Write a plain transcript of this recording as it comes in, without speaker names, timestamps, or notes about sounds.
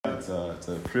It's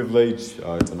a privilege.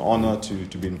 It's an honor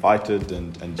to be invited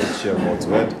and just share God's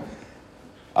word.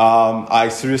 I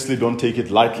seriously don't take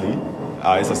it lightly.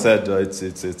 As I said,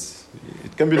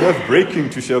 it can be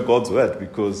nerve-breaking to share God's word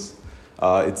because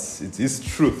it's His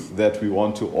truth that we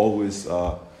want to always,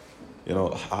 one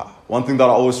thing that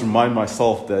I always remind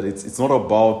myself that it's not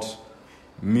about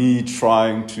me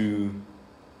trying to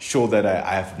show that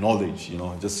I have knowledge,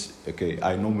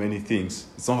 I know many things.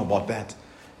 It's not about that.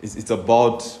 It's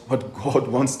about what God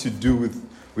wants to do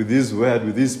with His word,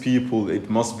 with His people. It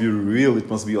must be real. It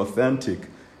must be authentic.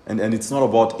 And it's not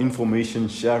about information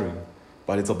sharing,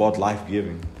 but it's about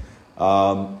life-giving.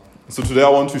 So today I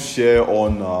want to share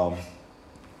on,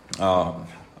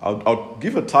 I'll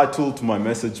give a title to my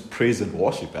message, Praise and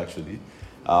Worship, actually.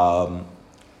 But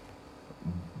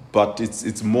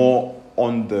it's more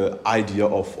on the idea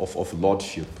of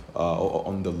lordship,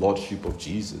 on the lordship of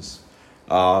Jesus.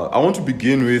 I want to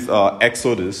begin with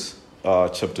Exodus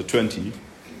chapter 20,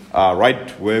 right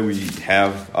where we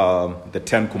have the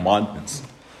Ten Commandments.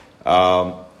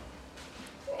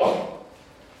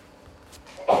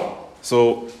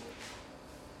 So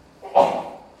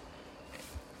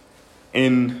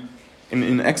in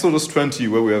Exodus 20,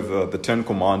 where we have the Ten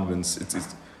Commandments,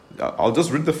 I'll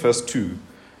just read the first two.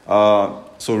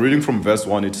 So reading from verse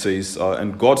 1, it says,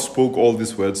 and God spoke all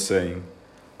these words, saying,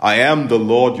 I am the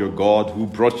Lord your God who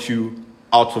brought you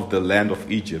out of the land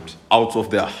of Egypt, out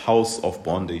of the house of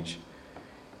bondage.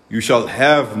 You shall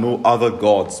have no other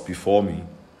gods before me.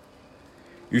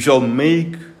 You shall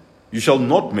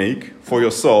not make for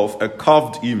yourself a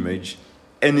carved image,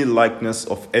 any likeness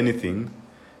of anything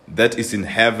that is in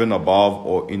heaven above,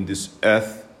 or in this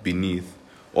earth beneath,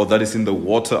 or that is in the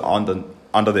water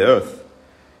under the earth.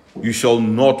 You shall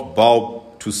not bow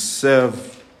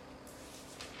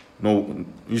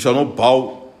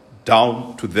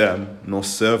down to them, nor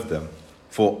serve them.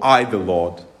 For I, the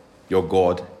Lord, your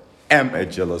God, am a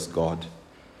jealous God,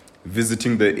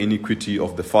 visiting the iniquity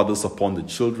of the fathers upon the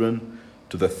children,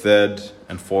 to the third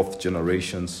and fourth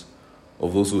generations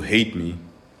of those who hate me,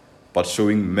 but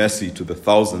showing mercy to the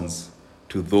thousands,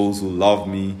 to those who love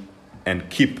me and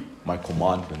keep my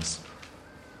commandments.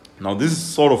 Now, this is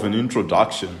sort of an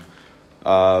introduction.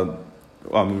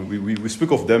 We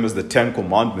speak of them as the Ten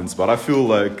Commandments, but I feel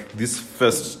like these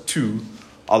first two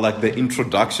are like the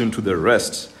introduction to the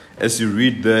rest. As you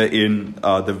read there in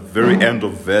the very end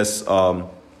of verse, I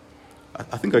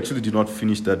think I actually did not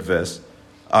finish that verse.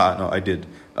 No, I did.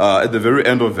 At the very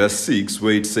end of verse 6,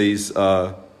 where it says,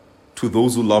 to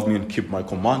those who love me and keep my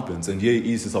commandments. And here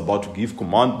he is about to give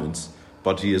commandments,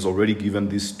 but he has already given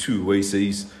these two, where he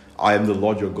says, I am the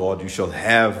Lord your God. You shall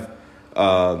have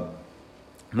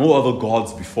no other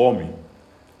gods before me.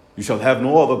 You shall have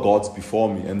no other gods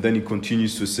before me. And then he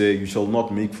continues to say, you shall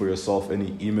not make for yourself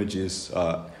any images,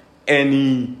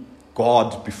 any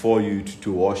God before you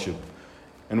to worship.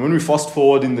 And when we fast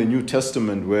forward in the New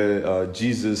Testament, where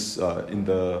Jesus, in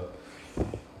the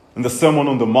Sermon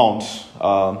on the Mount,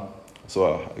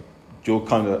 Joe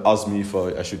kind of asked me if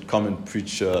I should come and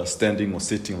preach standing or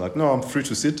sitting. Like, no, I'm free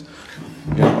to sit.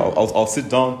 I'll sit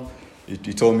down.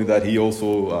 He told me that he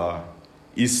also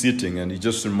is sitting, and he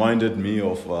just reminded me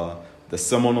of the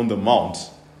Sermon on the Mount,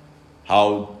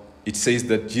 how it says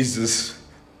that Jesus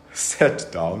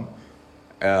sat down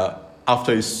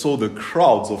after he saw the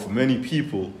crowds of many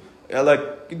people.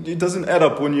 It doesn't add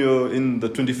up when you're in the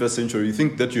 21st century. You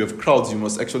think that you have crowds, you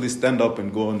must actually stand up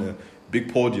and go on a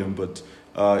big podium, but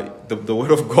the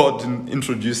word of God in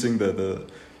introducing the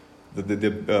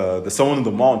Sermon on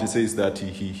the Mount, it says that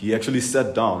he actually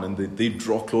sat down and they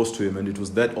draw close to him, and it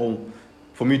was that all,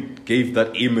 for me, gave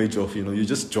that image of, you're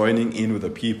just joining in with the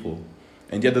people.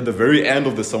 And yet at the very end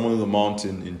of the Sermon on the Mount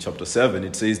in chapter 7,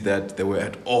 it says that they were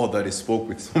at awe that he spoke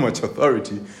with so much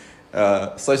authority,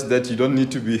 such that you don't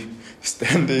need to be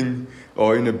standing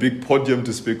or in a big podium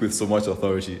to speak with so much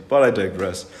authority. But I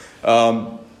digress.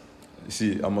 You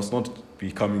see, I must not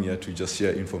be coming here to just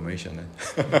share information.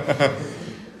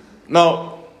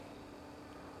 Now,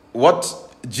 what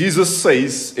Jesus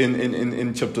says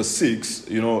in chapter 6,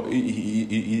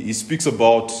 he speaks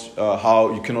about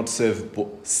how you cannot serve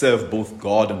both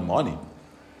God and money.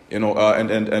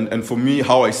 And for me,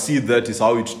 how I see that is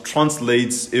how it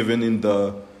translates even in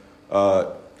the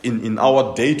in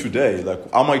our day to day. Like,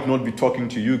 I might not be talking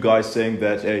to you guys saying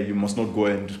that, hey, you must not go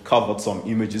and carve out some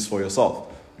images for yourself,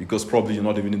 because probably you're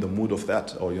not even in the mood of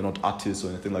that, or you're not artists or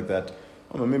anything like that.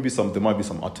 There might be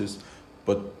some artists,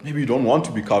 but maybe you don't want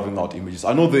to be carving out images.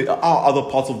 I know there are other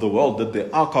parts of the world that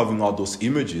they are carving out those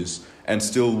images and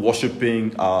still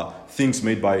worshipping things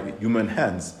made by human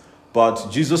hands. But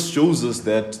Jesus shows us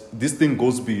that this thing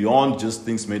goes beyond just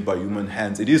things made by human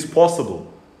hands. It is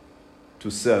possible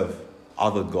to serve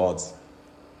other gods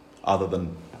other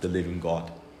than the living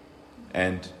God.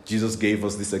 And Jesus gave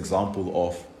us this example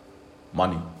of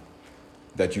money,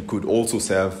 that you could also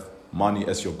serve money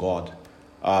as your God.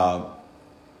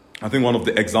 I think one of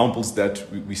the examples that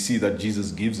we see that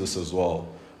Jesus gives us as well,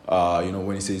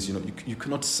 when he says, you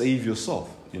cannot save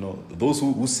yourself. Those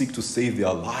who seek to save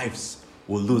their lives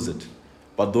will lose it.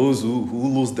 But those who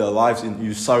lose their lives, and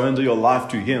you surrender your life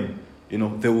to him,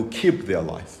 they will keep their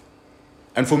life.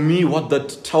 And for me, what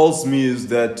that tells me is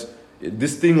that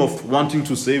this thing of wanting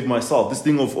to save myself, this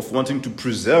thing of wanting to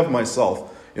preserve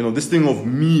myself, this thing of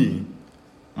me,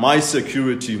 my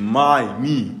security,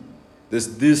 me,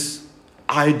 there's this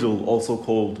idol also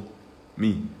called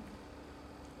me.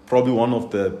 Probably one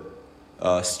of the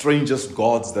strangest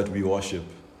gods that we worship,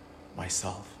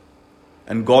 myself.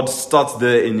 And God starts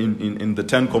there in the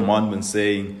Ten Commandments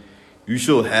saying, you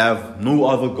shall have no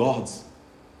other gods.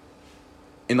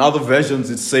 In other versions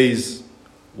it says,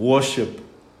 worship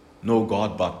no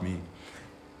God but me.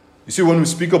 You see, when we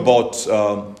speak about,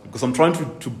 because I'm trying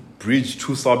to bridge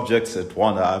two subjects at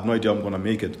one, I have no idea I'm going to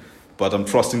make it, but I'm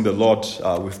trusting the Lord,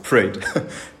 we've prayed.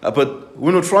 But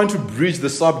when we're trying to bridge the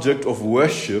subject of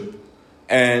worship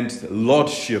and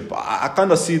lordship, I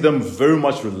kind of see them very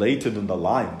much related and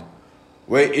aligned.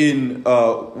 Wherein,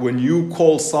 when you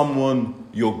call someone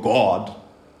your God,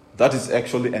 that is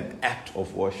actually an act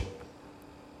of worship.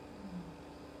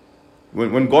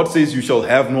 When God says you shall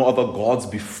have no other gods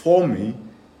before me,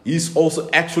 he's also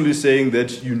actually saying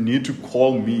that you need to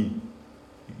call me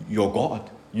your God.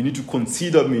 You need to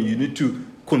consider me. You need to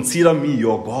consider me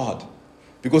your God.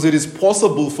 Because it is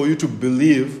possible for you to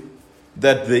believe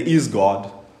that there is God,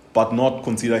 but not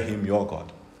consider him your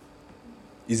God.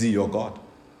 Is he your God?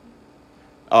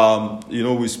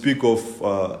 We speak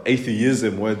of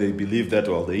atheism, where they believe that,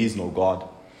 there is no God.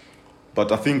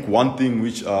 But I think one thing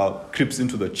which creeps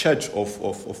into the church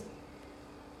of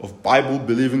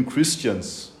Bible-believing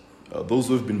Christians, those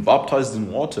who have been baptized in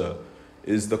water,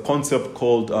 is the concept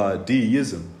called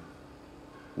deism,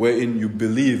 wherein you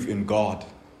believe in God,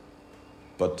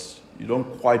 but you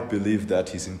don't quite believe that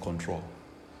he's in control.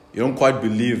 You don't quite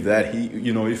believe that he,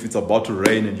 if it's about to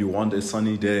rain and you want a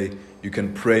sunny day, you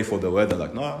can pray for the weather.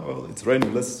 Like, it's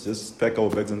raining, let's just pack our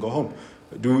bags and go home.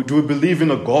 Do we believe in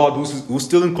a God who's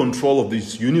still in control of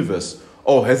this universe?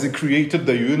 Or has he created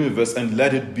the universe and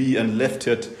let it be and left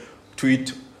it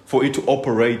for it to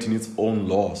operate in its own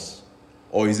laws?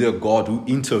 Or is there a God who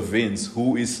intervenes,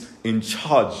 who is in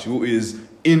charge, who is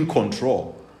in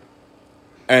control?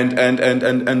 And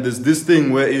there's this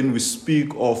thing wherein we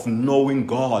speak of knowing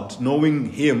God,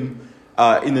 knowing him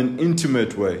in an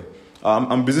intimate way.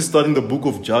 I'm busy studying the book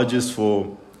of Judges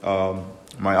for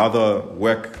my other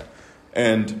work.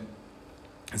 And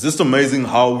it's just amazing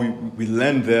how we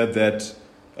learn there that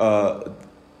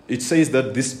it says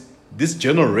that this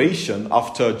generation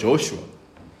after Joshua,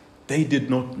 they did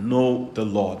not know the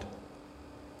Lord.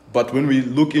 But when we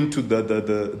look into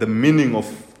the meaning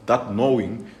of that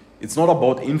knowing, it's not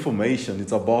about information,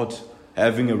 it's about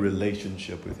having a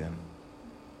relationship with him.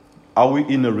 Are we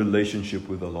in a relationship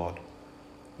with the Lord?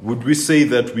 Would we say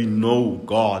that we know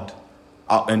God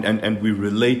and we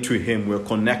relate to him, we're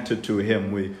connected to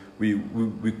him,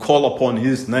 we call upon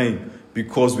his name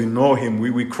because we know him,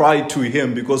 we cry to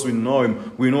him because we know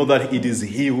him, we know that it is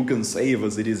he who can save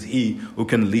us, it is he who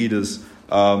can lead us.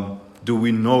 Do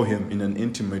we know him in an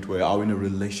intimate way? Are we in a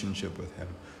relationship with him?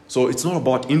 So it's not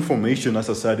about information, as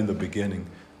I said in the beginning.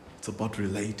 It's about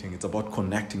relating, it's about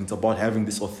connecting, it's about having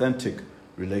this authentic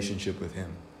relationship with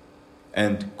him.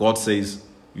 And God says,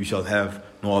 you shall have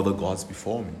no other gods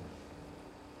before me.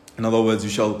 In other words, you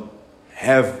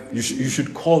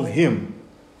should call him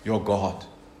your God.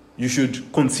 You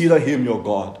should consider him your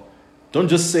God. Don't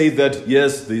just say that,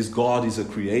 yes, this God is a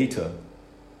creator,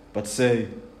 but say,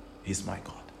 he's my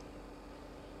God.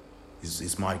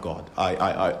 He's my God.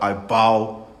 I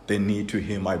bow the knee to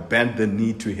him. I bend the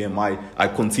knee to him. I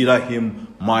consider him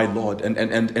my Lord. And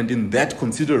in that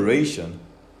consideration,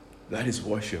 that is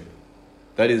worship.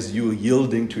 That is you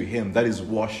yielding to him. That is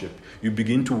worship. You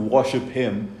begin to worship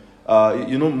him.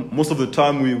 Most of the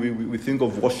time we think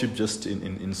of worship just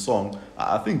in song.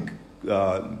 I think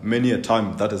many a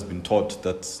time that has been taught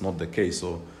that's not the case.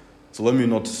 So let me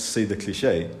not say the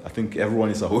cliche. I think everyone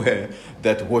is aware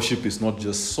that worship is not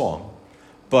just song.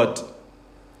 But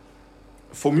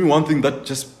for me, one thing that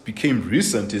just became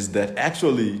recent is that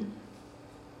actually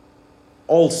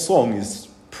all song is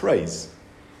praise.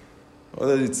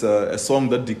 Whether it's a song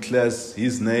that declares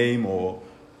his name or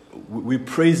we're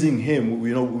praising him.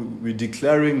 We're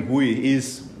declaring who he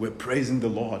is. We're praising the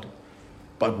Lord.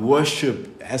 But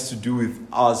worship has to do with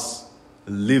us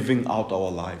living out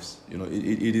our lives.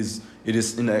 It is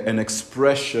an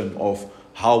expression of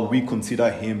how we consider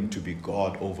him to be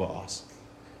God over us.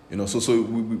 So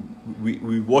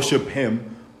we worship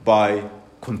him by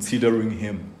considering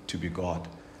him to be God.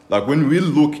 Like when we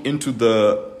look into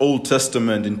the Old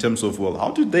Testament in terms of, well,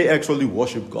 how did they actually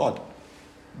worship God?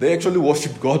 They actually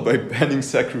worshiped God by burning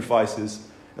sacrifices.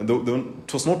 And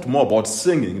it was not more about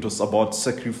singing. It was about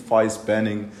sacrifice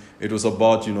burning. It was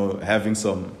about, having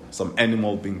some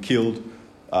animal being killed,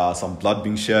 some blood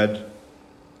being shed.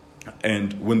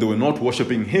 And when they were not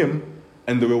worshiping him,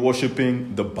 and they were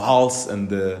worshiping the Baals and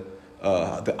the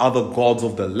other gods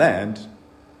of the land,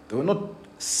 they were not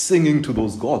singing to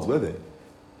those gods, were they?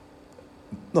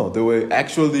 No, they were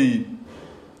actually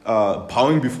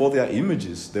bowing before their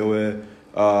images. They were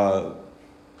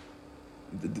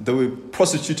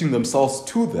prostituting themselves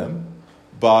to them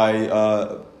by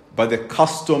the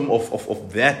custom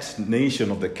of that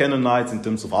nation, of the Canaanites, in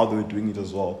terms of how they were doing it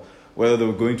as well. Whether they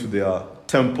were going to their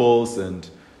temples and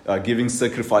giving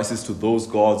sacrifices to those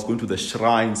gods, going to the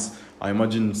shrines. I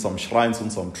imagine some shrines on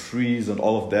some trees and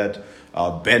all of that,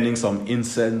 burning some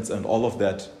incense and all of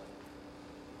that.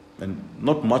 And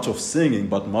not much of singing,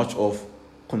 but much of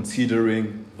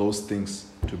considering those things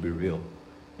to be real.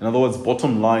 In other words,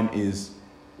 bottom line is,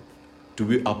 do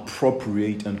we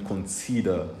appropriate and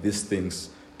consider these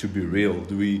things to be real?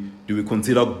 Do we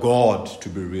consider God to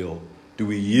be real? Do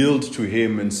we yield to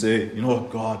him and say, you know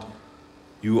what, God,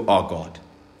 you are God.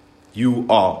 You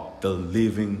are the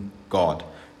living God.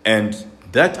 And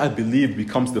that, I believe,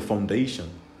 becomes the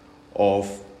foundation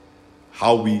of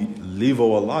how we live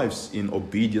our lives in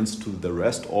obedience to the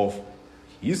rest of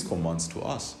his commands to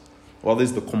us. Well,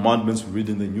 there's the commandments we read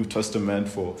in the New Testament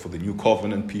for the New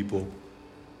Covenant people.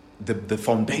 The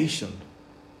foundation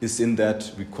is in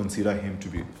that we consider him to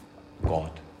be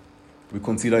God. We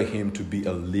consider him to be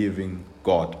a living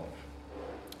God.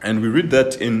 And we read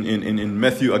that in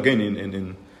Matthew, again,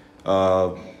 in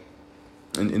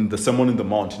the Sermon on the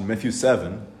Mount, in Matthew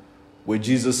 7, where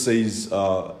Jesus says,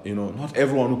 not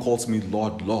everyone who calls me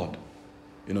Lord, Lord.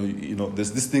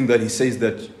 There's this thing that he says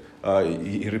that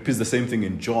he repeats the same thing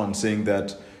in John, saying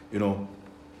that,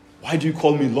 why do you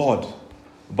call me Lord,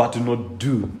 but do not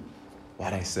do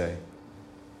what I say?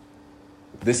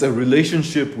 There's a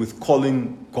relationship with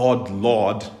calling God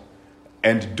Lord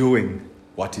and doing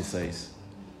what he says,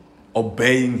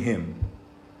 obeying him.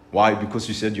 Why? Because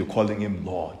you said you're calling him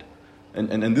Lord.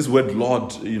 And this word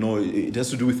Lord, it has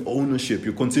to do with ownership.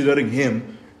 You're considering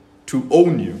him to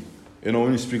own you.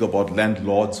 When you speak about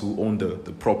landlords who own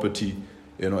the property,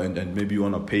 and maybe you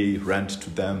want to pay rent to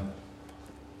them,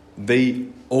 they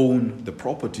own the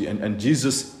property. And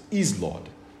Jesus is Lord.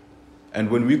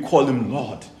 And when we call him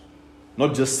Lord,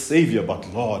 not just Savior,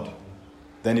 but Lord,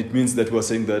 then it means that we're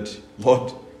saying that,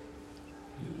 Lord,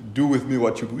 do with me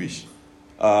what you wish.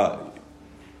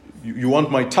 You want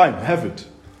my time? Have it.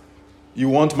 You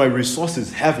want my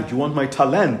resources? Have it. You want my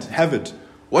talent? Have it.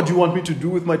 What do you want me to do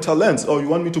with my talents? Oh, you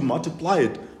want me to multiply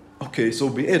it? Okay, so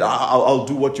be it. I'll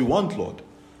do what you want, Lord.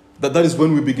 That is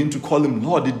when we begin to call him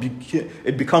Lord.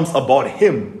 It becomes about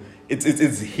him. It's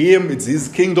him. It's his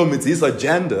kingdom. It's his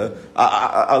agenda.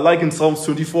 I like in Psalms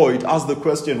 24, it asks the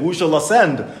question, who shall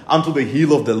ascend unto the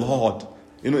hill of the Lord?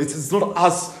 It's not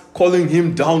us calling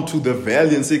him down to the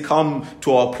valley and say, come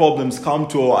to our problems, come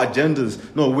to our agendas.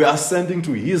 No, we are ascending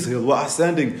to his hill. We are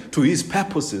ascending to his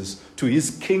purposes, to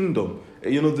his kingdom.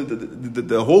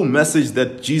 The whole message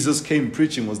that Jesus came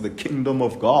preaching was the kingdom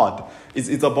of God.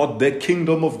 It's about the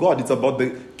kingdom of God. It's about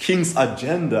the king's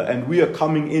agenda. And we are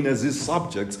coming in as his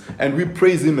subjects. And we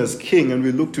praise him as king. And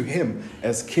we look to him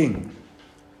as king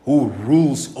who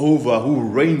rules over, who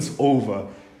reigns over.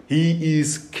 He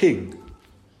is king.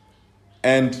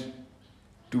 And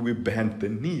do we bend the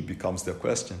knee becomes the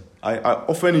question. I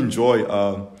often enjoy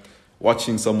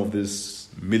watching some of these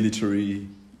military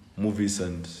movies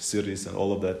and series and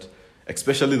all of that,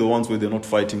 especially the ones where they're not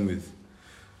fighting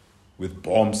with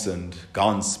bombs and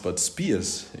guns, but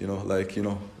spears,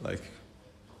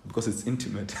 because it's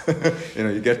intimate.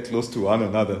 You get close to one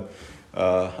another.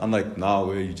 Unlike now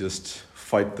where you just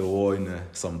fight the war in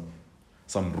some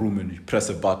room and you press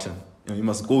a button. You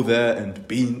must go there and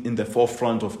be in the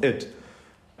forefront of it.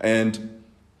 And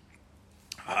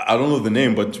I don't know the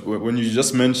name, but when you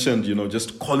just mentioned,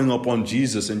 just calling upon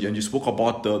Jesus and you spoke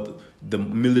about the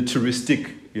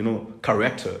militaristic,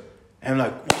 character. And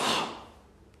I'm like, wow,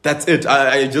 that's it.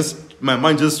 My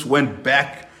mind just went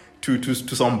back to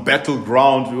some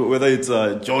battleground, whether it's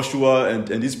Joshua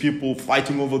and his people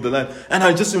fighting over the land. And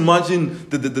I just imagine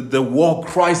the war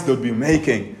cries they'll be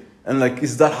making. And like,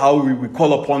 is that how we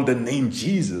call upon the name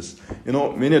Jesus? You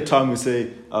know, many a time we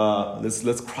say,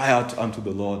 let's cry out unto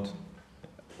the Lord.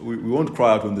 We won't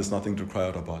cry out when there's nothing to cry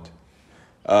out about.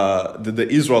 The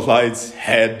Israelites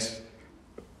had,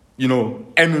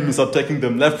 enemies attacking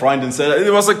them left, right, and center.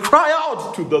 It was a cry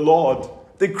out to the Lord.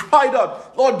 They cried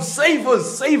out, Lord, save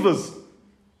us, save us.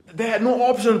 They had no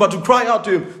option but to cry out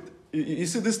to him. You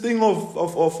see, this thing of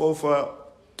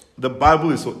the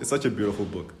Bible is such a beautiful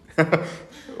book.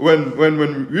 When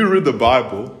we read the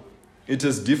Bible, it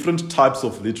has different types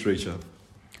of literature.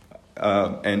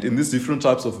 And in these different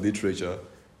types of literature,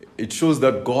 it shows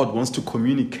that God wants to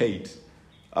communicate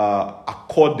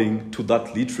according to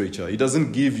that literature. He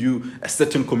doesn't give you a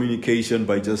certain communication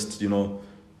by just,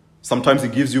 sometimes he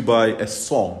gives you by a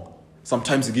song.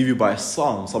 Sometimes he gives you by a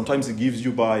psalm. Sometimes he gives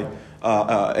you by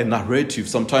a narrative.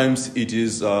 Sometimes it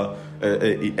is a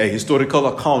historical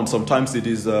account. Sometimes it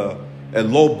is a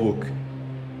law book.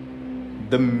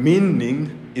 The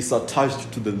meaning is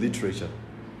attached to the literature.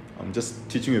 I'm just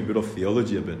teaching a bit of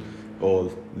theology a bit,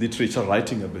 or literature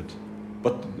writing a bit.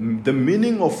 But the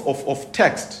meaning of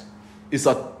text is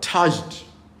attached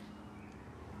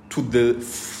to the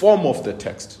form of the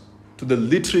text, to the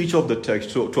literature of the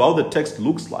text, to how the text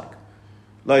looks like.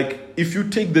 Like, if you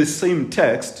take the same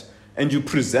text and you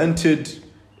present it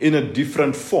in a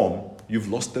different form, you've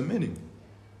lost the meaning.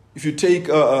 If you take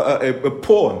a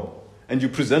poem and you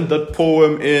present that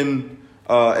poem in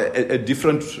a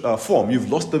different form,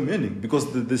 you've lost the meaning,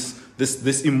 because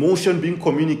this emotion being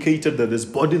communicated there, this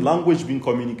body language being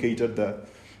communicated there.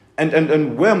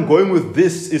 And where I'm going with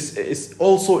this is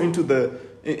also into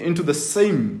the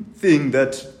same thing,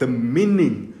 that the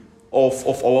meaning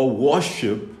of our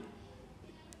worship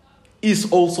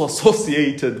is also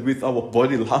associated with our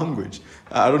body language.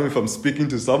 I don't know if I'm speaking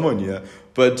to someone here,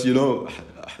 but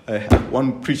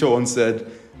one preacher once said,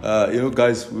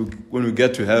 guys, when we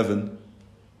get to heaven,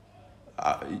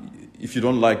 if you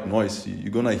don't like noise,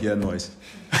 you're gonna hear noise.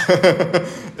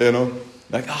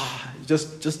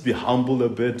 Just be humble a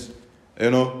bit.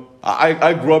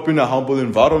 I grew up in a humble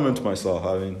environment myself.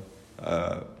 I mean,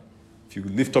 if you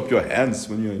lift up your hands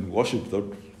when you're in worship,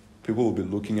 people will be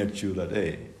looking at you like,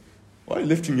 hey, why are you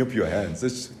lifting up your hands?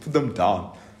 Let's put them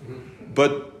down.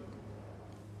 But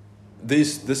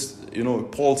this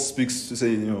Paul speaks to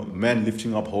say, man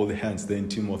lifting up holy hands there in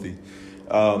Timothy.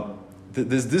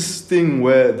 There's this thing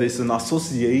where there's an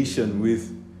association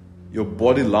with your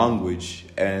body language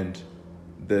and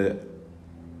the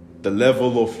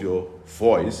level of your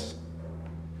voice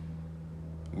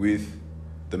with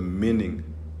the meaning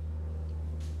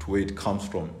to where it comes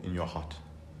from in your heart.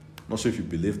 Not sure if you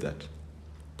believe that,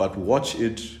 but watch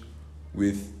it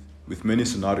with many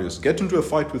scenarios. Get into a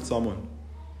fight with someone.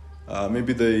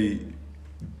 Maybe they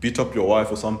beat up your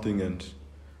wife or something, and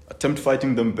attempt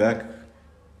fighting them back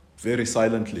very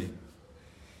silently,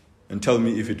 and tell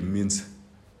me if it means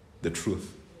the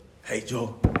truth. Hey,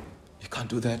 Joe, you can't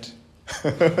do that.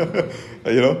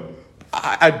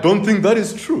 I don't think that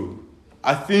is true.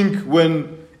 I think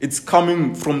when it's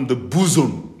coming from the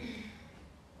bosom,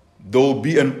 there will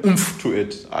be an oomph to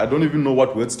it. I don't even know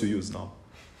what words to use now.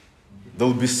 There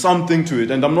will be something to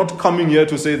it. And I'm not coming here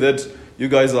to say that you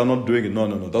guys are not doing it. No.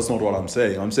 That's not what I'm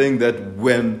saying. I'm saying that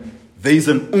when there's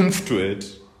an oomph to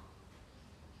it,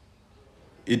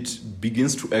 it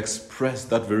begins to express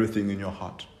that very thing in your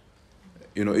heart.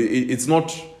 It's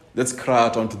not, let's cry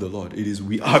out unto the Lord. It is,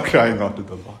 we are crying out to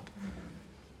the Lord.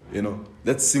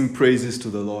 Let's sing praises to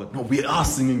the Lord. No, we are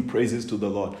singing praises to the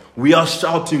Lord. We are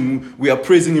shouting, we are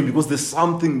praising Him, because there's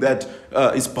something that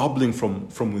is bubbling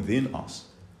from within us.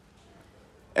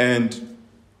 And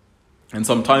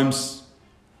sometimes,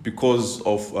 because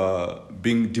of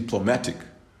being diplomatic,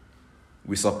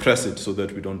 we suppress it so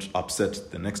that we don't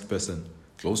upset the next person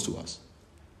close to us.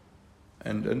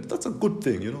 And that's a good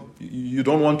thing, You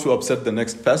don't want to upset the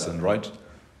next person, right?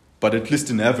 But at least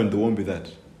in heaven, there won't be that.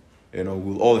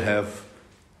 We'll all have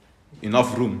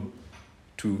enough room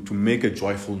to make a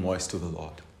joyful noise to the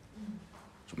Lord.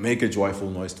 To make a joyful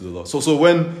noise to the Lord. So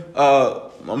when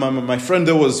my friend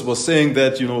there was saying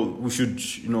that, we should,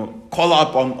 call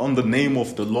up on the name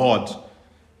of the Lord.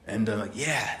 And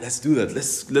yeah, let's do that.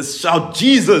 Let's shout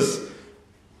Jesus.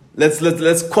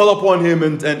 Let's call upon Him,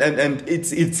 and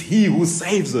it's He who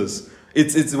saves us.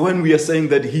 It's when we are saying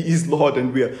that He is Lord,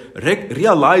 and we are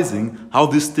realizing how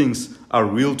these things are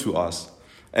real to us.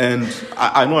 And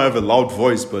I know I have a loud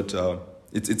voice, but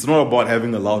it's not about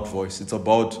having a loud voice. It's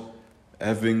about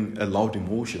having a loud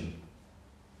emotion,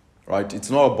 right?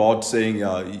 It's not about saying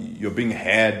you're being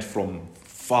heard from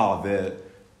far there,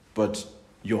 but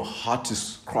your heart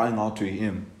is crying out to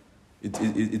him.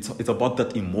 It's about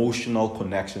that emotional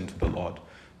connection to the Lord.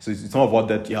 So it's not about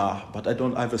that, but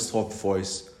I have a soft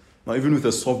voice. Now, even with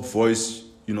a soft voice,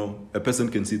 a person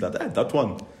can see that that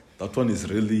one is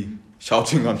really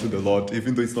shouting unto the Lord,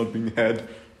 even though it's not being heard.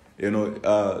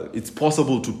 It's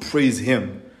possible to praise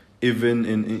him even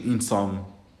in some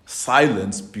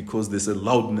silence, because there's a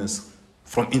loudness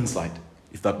from inside,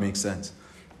 if that makes sense.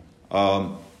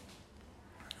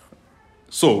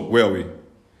 So, where are we?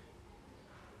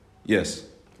 Yes,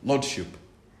 Lordship.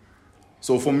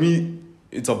 So for me,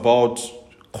 it's about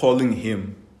calling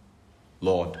him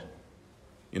Lord.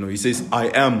 He says, I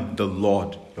am the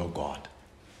Lord your God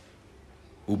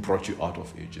who brought you out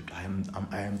of Egypt. I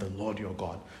am the Lord your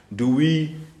God. Do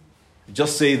we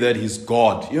just say that he's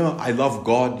God? I love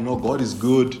God. God is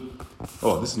good.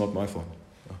 Oh, this is not my phone.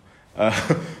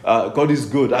 God is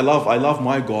good. I love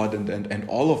my God and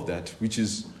all of that,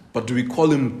 but do we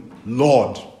call him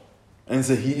Lord and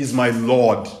say, he is my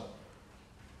Lord?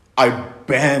 I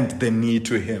bend the knee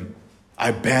to him.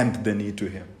 I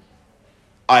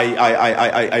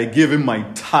give him my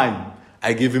time.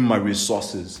 I give him my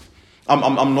resources.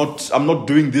 I'm not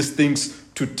doing these things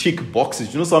to tick boxes.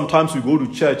 Sometimes we go to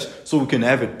church so we can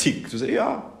have a tick to say,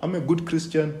 I'm a good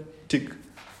Christian. Tick.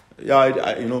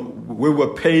 Where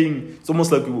we're paying. It's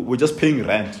almost like we're just paying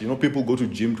rent. People go to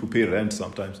gym to pay rent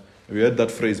sometimes. Have you heard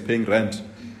that phrase, paying rent?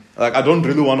 Like, I don't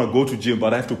really want to go to gym,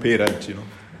 but I have to pay rent.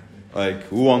 Like,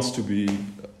 who wants to be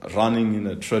running in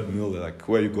a treadmill? Like,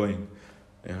 where are you going?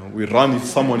 We run if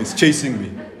someone is chasing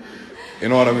me. You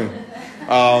know what I mean?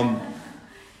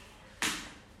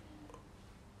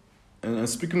 And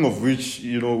speaking of which,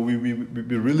 we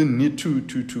really need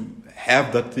to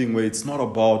have that thing where it's not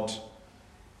about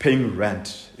paying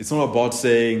rent. It's not about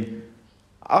saying,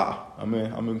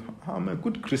 I'm a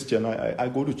good Christian. I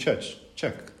go to church.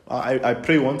 Check. I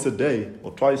pray once a day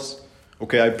or twice.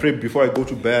 Okay, I pray before I go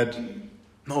to bed.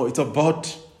 No, it's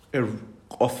about an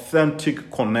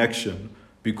authentic connection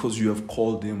because you have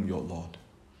called him your Lord.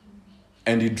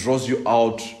 And he draws you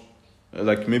out.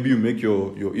 Like maybe you make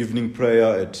your evening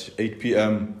prayer at 8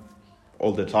 p.m.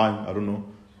 all the time. I don't know.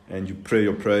 And you pray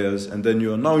your prayers. And then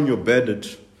you're now in your bed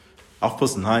at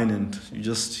 9:30 and you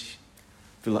just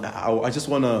feel like, I just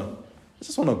want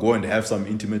to go and have some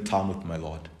intimate time with my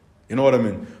Lord. You know what I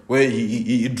mean? Where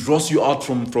he draws you out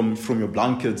from your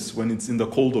blankets when it's in the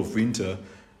cold of winter,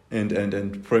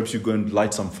 and perhaps you go and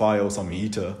light some fire or some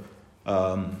heater,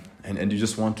 and you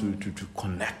just want to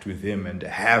connect with him and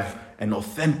have an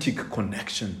authentic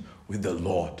connection with the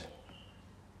Lord.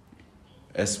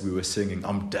 As we were singing,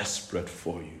 I'm desperate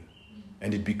for you.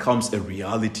 And it becomes a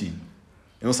reality.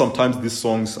 Sometimes these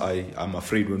songs, I'm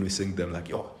afraid when we sing them, like,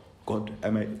 God,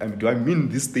 do I mean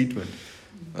this statement?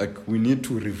 Like, we need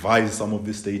to revise some of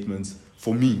these statements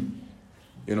for me.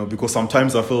 Because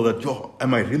sometimes I feel that,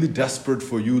 am I really desperate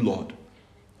for you, Lord?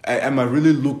 Am I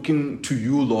really looking to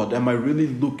you, Lord? Am I really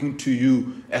looking to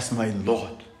you as my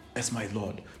Lord? As my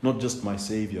Lord, not just my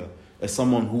Savior, as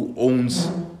someone who owns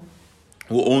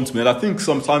me. And I think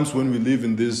sometimes when we live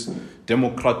in this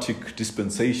democratic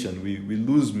dispensation, we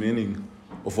lose meaning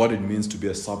of what it means to be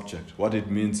a subject, what it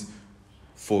means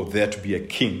for there to be a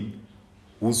king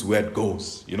whose word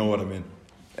goes, you know what I mean?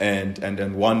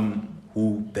 And one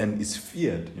who then is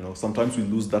feared. Sometimes we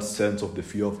lose that sense of the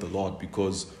fear of the Lord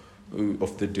because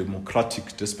of the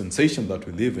democratic dispensation that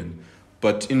we live in.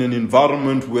 But in an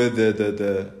environment where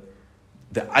the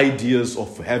ideas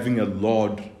of having a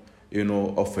Lord,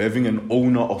 of having an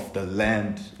owner of the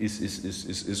land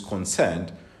is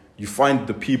concerned, you find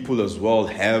the people as well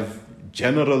have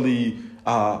generally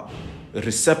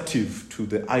receptive to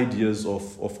the ideas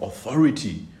of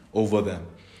authority over them.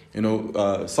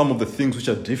 Some of the things which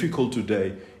are difficult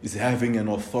today is having an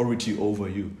authority over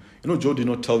you. Joe did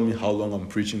not tell me how long I'm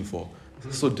preaching for.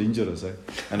 This is so dangerous, eh?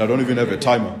 And I don't even have a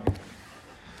timer.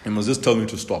 He must just tell me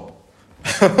to stop.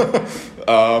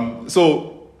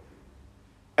 So,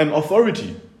 an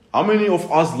authority. How many of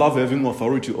us love having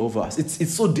authority over us?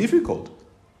 It's so difficult.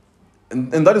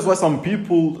 And that is why some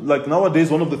people, like nowadays,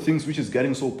 one of the things which is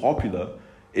getting so popular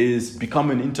is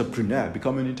become an entrepreneur.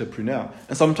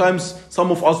 And sometimes some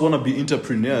of us want to be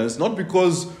entrepreneurs, not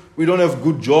because we don't have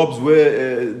good jobs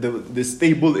where the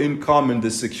stable income and the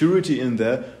security in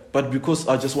there, but because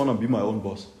I just want to be my own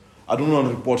boss. I don't want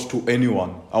to report to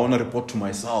anyone. I want to report to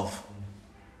myself.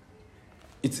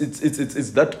 It's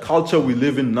that culture we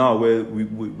live in now where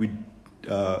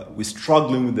we're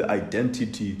struggling with the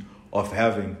identity of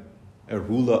having a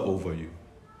ruler over you.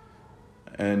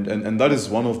 And that is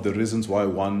one of the reasons why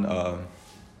one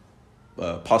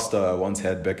pastor I once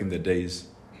had back in the days,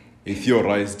 he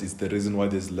theorized it's the reason why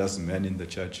there's less men in the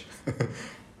church.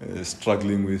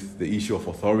 Struggling with the issue of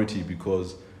authority,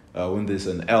 because when there's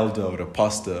an elder or a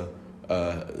pastor,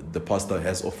 the pastor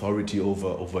has authority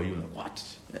over you. Like, what?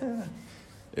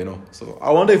 Yeah. So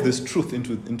I wonder if there's truth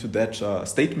into that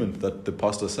statement that the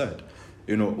pastor said,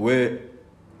 where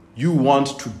you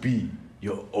want to be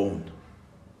your own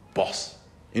boss,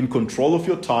 in control of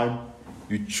your time.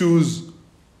 You choose,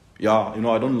 I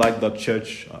don't like that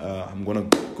church. I'm going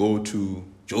to go to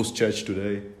Joe's church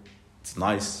today. It's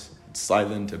nice. It's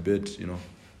silent a bit,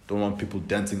 Don't want people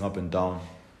dancing up and down,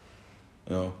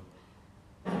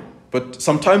 But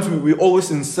sometimes we're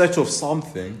always in search of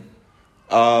something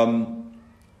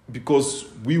because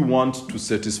we want to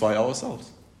satisfy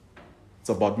ourselves. It's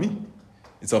about me.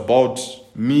 It's about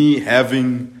me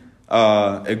having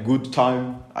a good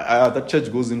time. That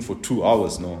church goes in for 2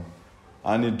 hours now.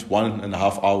 I need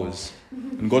 1.5 hours.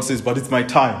 And God says, but it's my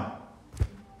time.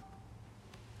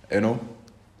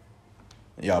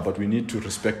 Yeah, but we need to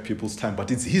respect people's time.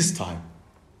 But it's His time.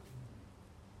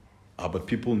 But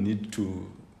people need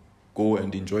to go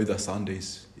and enjoy their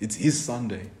Sundays. It's His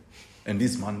Sunday and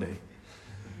His Monday.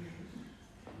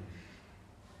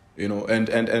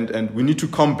 And we need to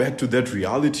come back to that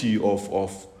reality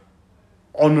of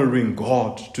honoring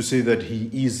God, to say that He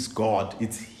is God.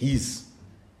 It's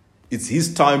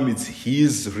His time, it's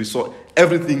His resource.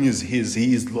 Everything is His.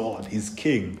 He is Lord, He's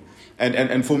King.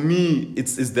 And for me,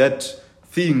 it's that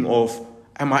thing of,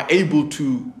 am I able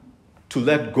to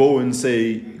let go and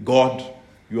say, God,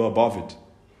 you are above it.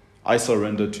 I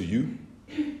surrender to you.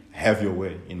 Have your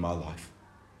way in my life.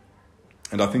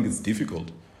 And I think it's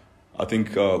difficult. I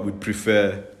think we'd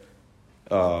prefer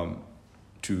to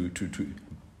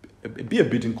be a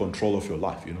bit in control of your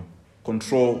life,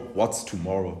 Control what's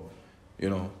tomorrow,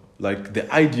 Like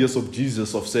the ideas of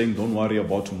Jesus of saying, don't worry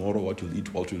about tomorrow, what you'll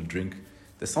eat, what you'll drink.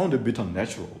 They sound a bit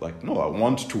unnatural. Like, no, I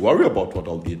want to worry about what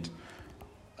I'll eat.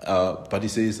 But He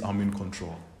says, I'm in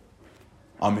control.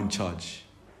 I'm in charge.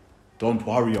 Don't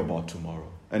worry about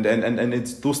tomorrow. And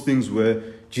it's those things where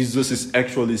Jesus is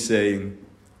actually saying,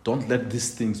 don't let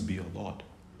these things be your Lord.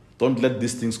 Don't let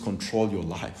these things control your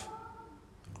life.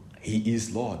 He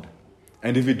is Lord.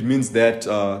 And if it means that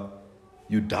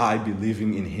you die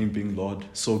believing in Him being Lord,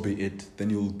 so be it. Then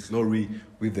you'll glory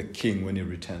with the King when He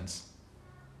returns.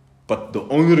 But the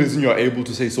only reason you're able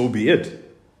to say so be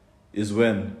it is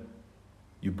when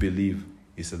you believe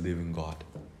He's a living God.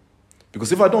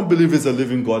 Because if I don't believe He's a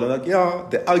living God, I'm like,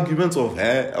 the arguments of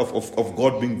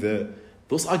God being there,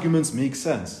 those arguments make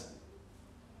sense.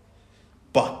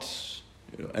 But,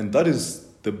 and that is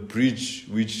the bridge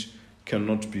which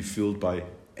cannot be filled by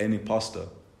any pastor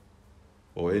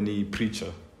or any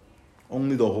preacher.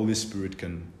 Only the Holy Spirit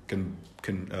can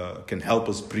help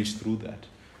us breach through that.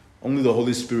 Only the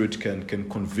Holy Spirit can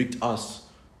convict us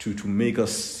to make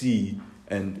us see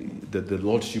and the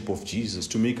Lordship of Jesus,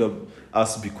 to make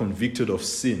us be convicted of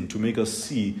sin, to make us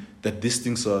see that these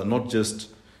things are not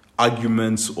just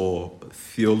arguments or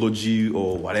theology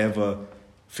or whatever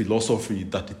philosophy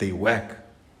that they work.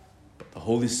 But the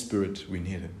Holy Spirit, we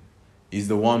need Him. He's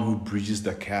the one who bridges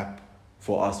the gap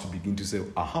for us to begin to say,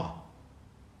 aha,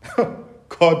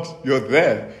 God, you're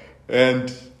there.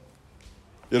 And,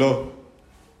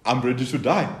 I'm ready to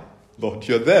die. Lord,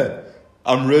 you're there.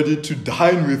 I'm ready to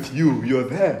dine with you. You're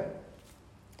there.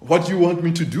 What do you want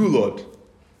me to do, Lord?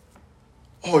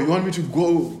 Oh, you want me to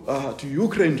go to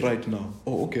Ukraine right now?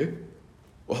 Oh, okay.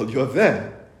 Well, you're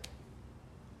there.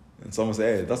 And someone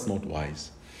say, hey, that's not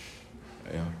wise.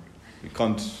 Yeah, you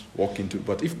can't walk into it.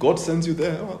 But if God sends you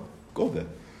there, go there.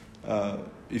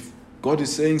 If God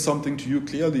is saying something to you,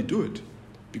 clearly do it.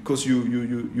 Because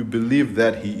you believe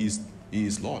that He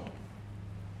is Lord.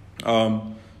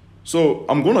 So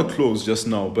I'm going to close just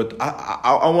now, but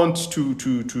I want to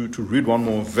read one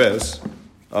more verse.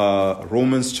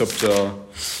 Romans chapter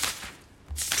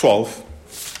 12.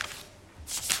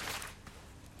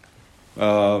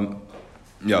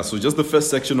 So just the first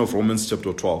section of Romans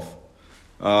chapter 12.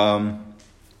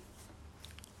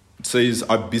 It says,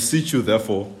 I beseech you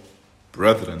therefore,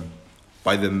 brethren,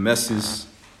 by the mercies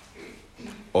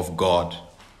of God,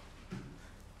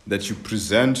 that you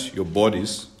present your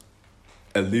bodies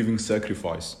a living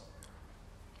sacrifice,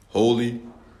 holy,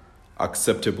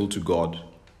 acceptable to God,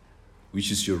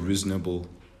 which is your reasonable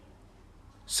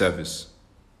service.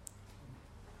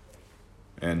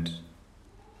 And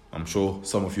I'm sure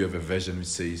some of you have a version which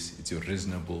says it's your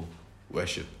reasonable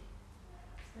worship.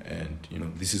 And,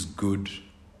 this is good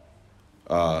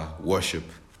worship.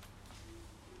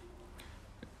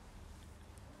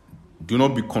 Do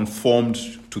not be conformed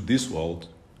to this world,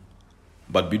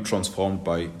 but be transformed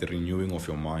by the renewing of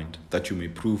your mind, that you may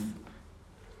prove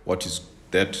what is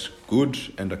that good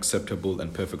and acceptable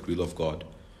and perfect will of God.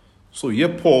 So here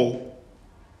Paul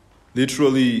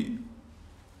literally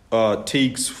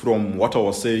takes from what I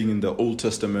was saying in the Old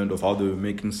Testament of how they were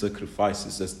making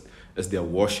sacrifices as their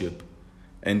worship.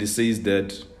 And he says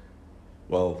that,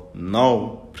 well,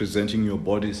 now presenting your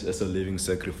bodies as a living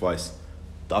sacrifice,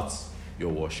 that's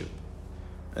your worship.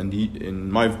 And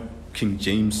in my King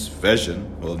James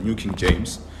version, well, New King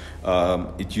James,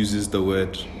 it uses the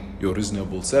word your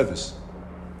reasonable service.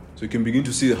 So you can begin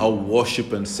to see how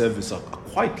worship and service are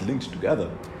quite linked together.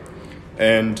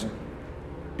 And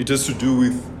it has to do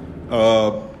with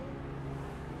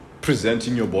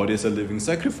presenting your body as a living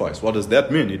sacrifice. What does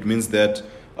that mean? It means that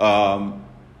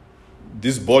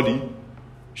this body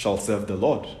shall serve the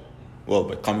Lord. Well,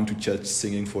 by coming to church,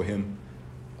 singing for Him,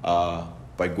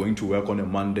 by going to work on a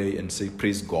Monday and say,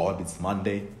 praise God, it's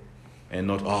Monday, and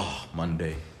not,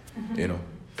 Monday,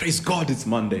 praise God, it's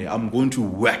Monday, I'm going to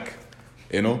work,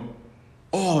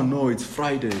 oh no, it's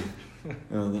Friday.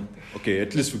 Okay,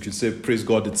 at least we can say, praise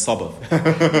God, it's Sabbath.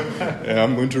 Yeah,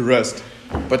 I'm going to rest.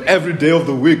 But every day of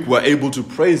the week, we're able to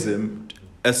praise Him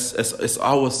as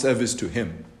our service to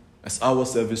Him. As our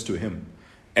service to Him.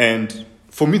 And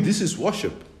for me, this is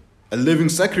worship. A living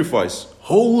sacrifice.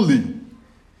 Holy.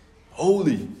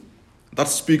 Holy. That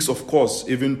speaks, of course,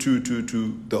 even to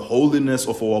the holiness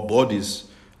of our bodies.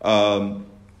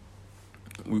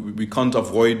 We can't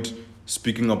avoid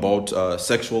speaking about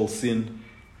sexual sin.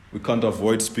 We can't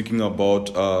avoid speaking about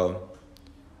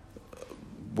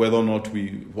whether or not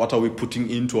what are we putting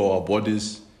into our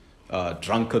bodies.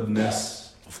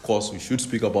 Drunkenness, of course, we should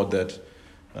speak about that.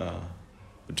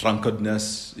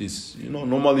 Drunkenness is,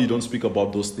 normally you don't speak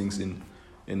about those things in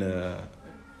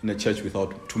a church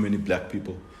without too many black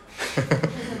people.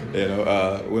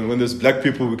 When there's black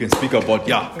people, we can speak about,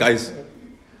 guys,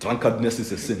 drunkenness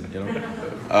is a sin,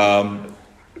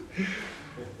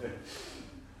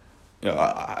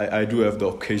 I do have the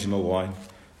occasional wine.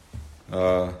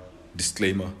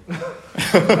 Disclaimer.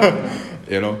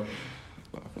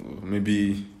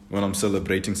 Maybe when I'm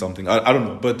celebrating something. I don't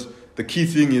know. But the key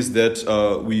thing is that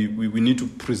we need to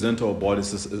present our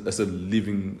bodies as a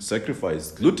living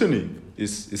sacrifice. Gluttony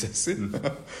is a sin.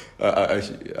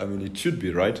 I mean, it should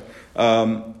be, right?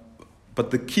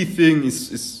 But the key thing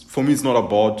is, for me, it's not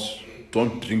about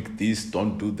don't drink this,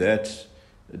 don't do that,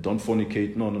 don't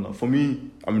fornicate. No. For me,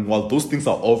 while those things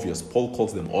are obvious, Paul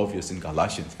calls them obvious in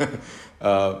Galatians.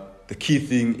 The key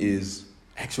thing is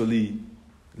actually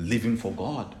living for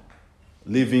God.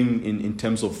 Living in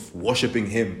terms of worshiping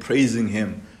Him, praising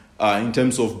Him, in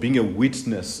terms of being a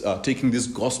witness, taking this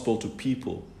gospel to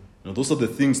people. Those are the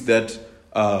things that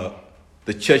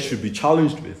the church should be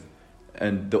challenged with.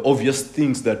 And the obvious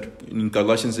things that in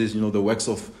Galatians says, the works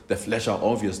of the flesh are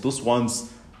obvious. Those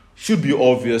ones should be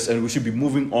obvious, and we should be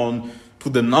moving on to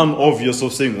the non-obvious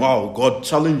of saying, wow, God,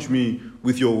 challenge me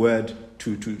with your word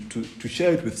to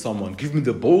share it with someone. Give me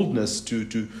the boldness to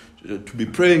be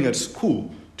praying at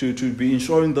school, to be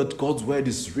ensuring that God's word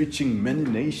is reaching many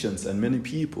nations and many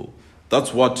people.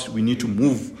 That's what we need to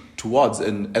move towards,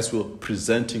 and as we're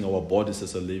presenting our bodies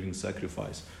as a living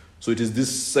sacrifice. So it is this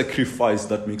sacrifice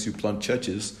that makes you plant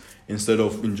churches instead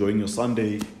of enjoying your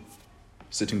Sunday,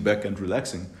 sitting back and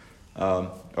relaxing.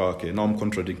 Okay, now I'm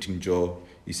contradicting Joe.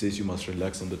 He says you must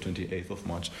relax on the 28th of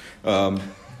March.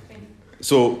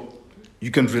 So you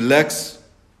can relax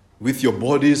with your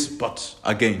bodies, but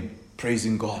again,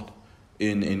 praising God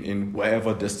in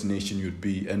wherever destination you'd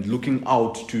be, and looking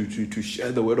out to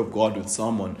share the word of God with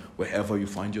someone wherever you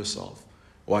find yourself.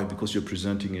 Why? Because you're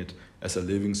presenting it as a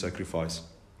living sacrifice.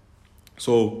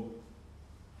 So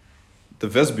the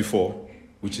verse before,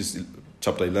 which is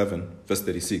chapter 11, verse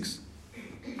 36,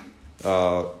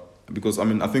 because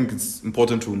I think it's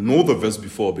important to know the verse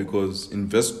before, because in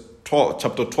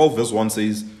chapter 12, verse 1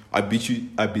 says, I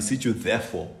beseech you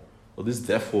therefore. So this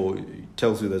therefore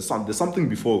tells you there's something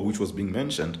before which was being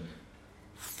mentioned.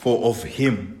 For of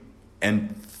Him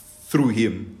and through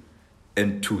Him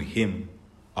and to Him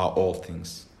are all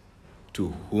things,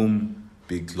 to whom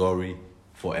be glory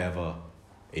forever.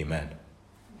 Amen.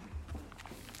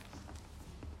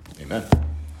 Amen.